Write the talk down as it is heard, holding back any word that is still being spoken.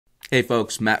Hey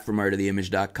folks, Matt from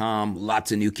artoftheimage.com.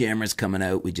 Lots of new cameras coming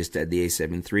out. We just had the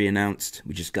A7 III announced.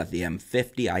 We just got the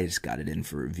M50. I just got it in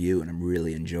for review, and I'm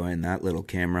really enjoying that little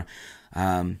camera.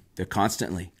 They're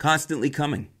constantly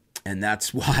coming, and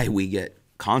that's why we get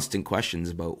constant questions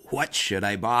about what should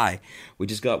I buy. We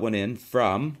just got one in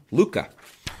from Luca.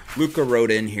 Luca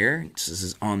wrote in here, this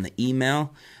is on the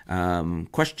email,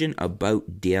 question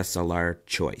about DSLR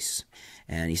choice.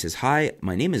 And he says, hi,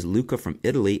 my name is Luca from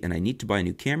Italy, and I need to buy a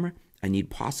new camera. I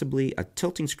need possibly a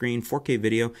tilting screen, 4K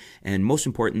video, and most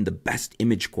important, the best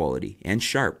image quality and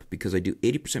sharp, because I do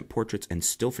 80% portraits and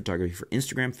still photography for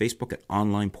Instagram, Facebook, and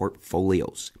online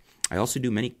portfolios. I also do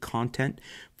many content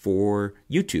for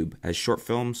YouTube as short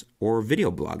films or video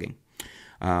blogging.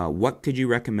 What could you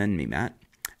recommend me, Matt?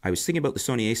 I was thinking about the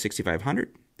Sony a6500,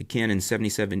 the Canon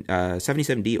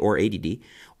 77D or 80D,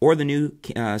 or the new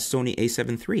Sony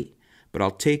a7 III. But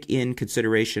I'll take in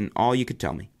consideration all you could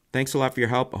tell me. Thanks a lot for your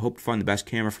help. I hope to find the best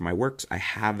camera for my works. I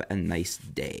have a nice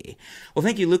day. Well,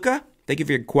 thank you, Luca. Thank you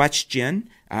for your question.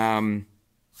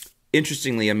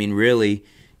 Interestingly, I mean, really,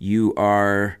 you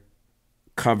are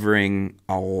covering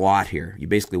a lot here. You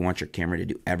basically want your camera to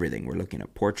do everything. We're looking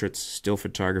at portraits, still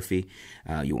photography.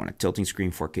 You want a tilting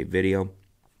screen, 4K video.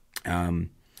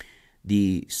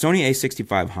 The Sony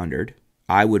a6500,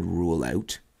 I would rule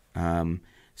out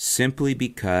simply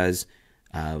because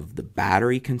of the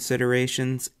battery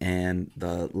considerations and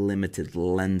the limited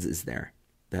lenses there.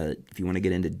 If you want to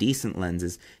get into decent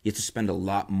lenses, you have to spend a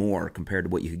lot more compared to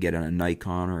what you could get on a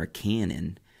Nikon or a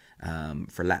Canon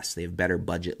for less. They have better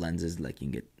budget lenses, like you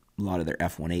can get a lot of their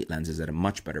f1.8 lenses at a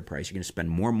much better price. You're going to spend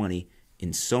more money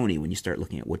in Sony when you start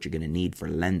looking at what you're going to need for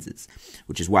lenses,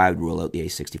 which is why I would rule out the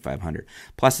a6500.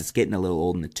 Plus, it's getting a little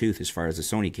old in the tooth as far as the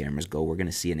Sony cameras go. We're going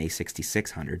to see an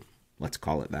a6600. Let's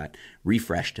call it that,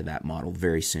 refresh to that model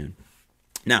very soon.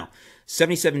 Now,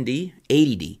 77D,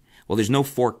 80D. Well, there's no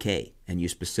 4K, and you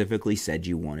specifically said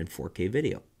you wanted 4K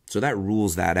video. So that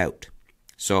rules that out.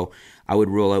 So I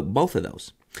would rule out both of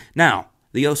those. Now,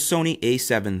 the Sony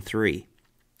a7 III.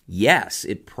 Yes,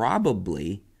 it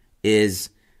probably is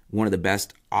one of the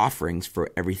best offerings for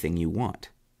everything you want.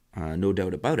 No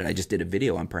doubt about it. I just did a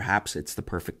video on perhaps it's the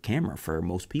perfect camera for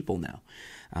most people now.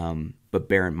 But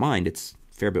bear in mind, it's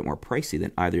fair bit more pricey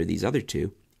than either of these other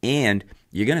two, and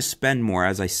you're going to spend more,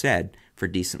 as I said, for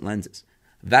decent lenses.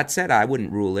 That said, I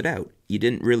wouldn't rule it out. You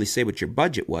didn't really say what your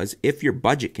budget was. If your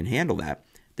budget can handle that,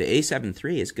 the a7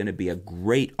 III is going to be a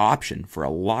great option for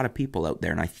a lot of people out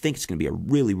there, and I think it's going to be a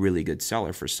really, really good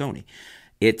seller for Sony.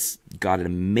 It's got an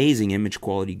amazing image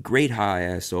quality, great high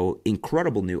ISO,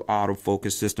 incredible new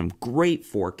autofocus system, great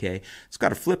 4K. It's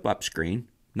got a flip-up screen.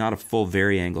 Not a full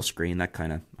vari-angle screen. That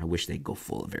kind of, I wish they'd go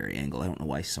full vari-angle. I don't know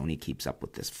why Sony keeps up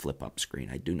with this flip-up screen.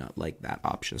 I do not like that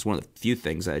option. It's one of the few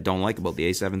things that I don't like about the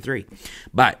a7 III.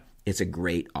 But it's a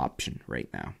great option right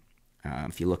now.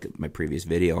 If you look at my previous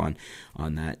video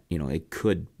on that, you know, it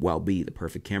could well be the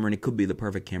perfect camera, and it could be the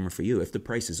perfect camera for you if the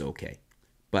price is okay.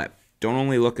 But don't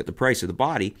only look at the price of the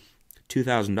body,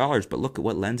 $2,000, but look at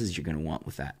what lenses you're going to want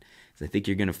with that. I think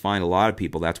you're going to find a lot of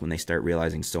people, that's when they start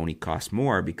realizing Sony costs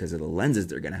more because of the lenses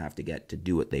they're going to have to get to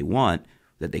do what they want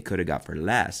that they could have got for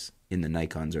less in the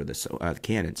Nikons or the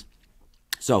Canons.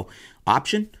 So,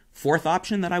 fourth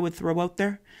option that I would throw out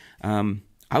there,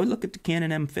 I would look at the Canon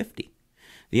M50.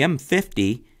 The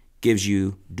M50 gives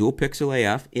you dual pixel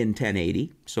AF in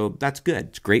 1080, so that's good.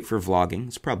 It's great for vlogging.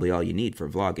 It's probably all you need for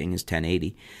vlogging is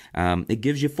 1080. It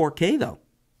gives you 4K though.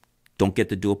 Don't get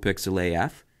the dual pixel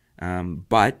AF.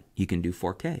 But you can do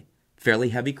 4K. Fairly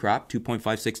heavy crop,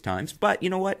 2.56 times. But you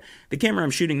know what? The camera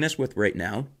I'm shooting this with right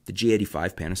now, the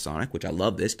G85 Panasonic, which I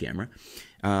love this camera,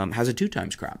 has a 2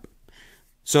 times crop.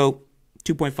 So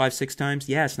 2.56 times,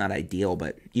 yeah, it's not ideal,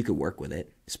 but you could work with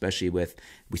it, especially with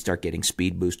we start getting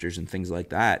speed boosters and things like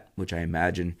that, which I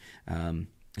imagine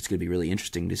it's going to be really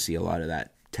interesting to see a lot of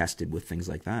that tested with things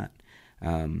like that.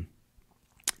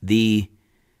 The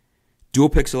dual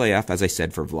pixel AF, as I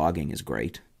said, for vlogging is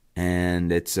great.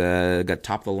 And it's got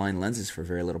top-of-the-line lenses for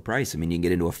very little price. I mean, you can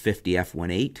get into a 50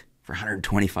 f1.8 for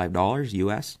 $125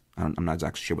 US. I'm not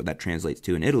exactly sure what that translates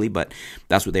to in Italy, but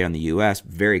that's what they are in the US.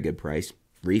 Very good price.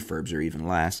 Refurbs are even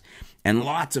less. And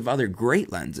lots of other great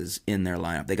lenses in their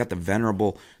lineup. They got the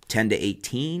venerable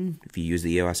 10-18. If you use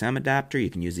the EOS M adapter, you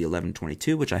can use the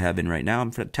 11-22, which I have in right now.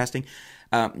 I'm testing.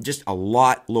 Just a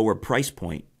lot lower price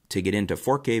point to get into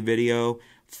 4K video,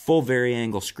 full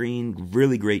vari-angle screen,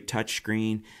 really great touch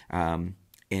screen, and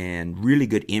really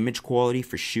good image quality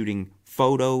for shooting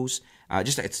photos.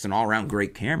 It's an all-around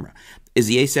great camera. Is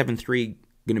the a7 III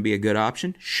going to be a good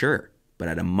option? Sure, but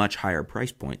at a much higher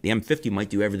price point. The M50 might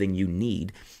do everything you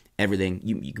need, everything.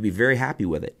 You could be very happy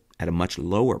with it at a much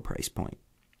lower price point.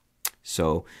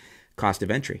 So cost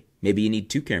of entry. Maybe you need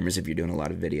 2 cameras if you're doing a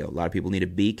lot of video. A lot of people need a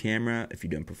B camera. If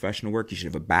you're doing professional work, you should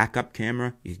have a backup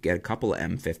camera. You could get a couple of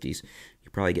M50s.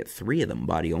 You probably get 3 of them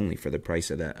body only for the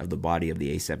price of the body of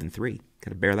the A7 III.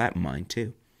 Got to bear that in mind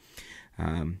too. But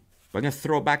I'm going to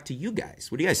throw it back to you guys.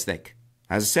 What do you guys think?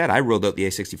 As I said, I rolled out the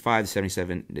A65, the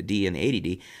 77D, and the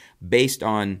 80D based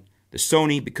on the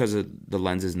Sony because of the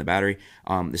lenses and the battery,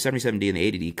 the 77D and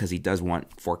the 80D because he does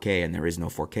want 4K and there is no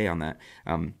 4K on that.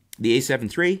 The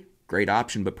A7 III, great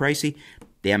option but pricey.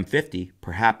 The M50,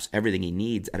 perhaps everything he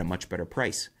needs at a much better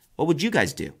price. What would you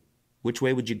guys do? Which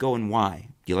way would you go and why?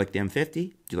 Do you like the M50?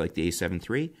 Do you like the A7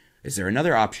 III? Is there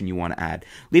another option you want to add?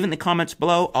 Leave it in the comments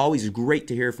below. Always great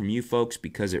to hear from you folks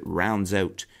because it rounds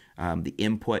out the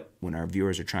input when our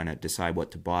viewers are trying to decide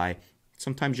what to buy.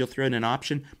 Sometimes you'll throw in an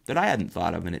option that I hadn't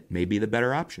thought of and it may be the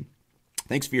better option.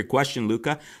 Thanks for your question,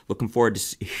 Luca. Looking forward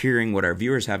to hearing what our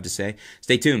viewers have to say.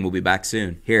 Stay tuned. We'll be back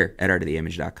soon here at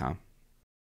artoftheimage.com.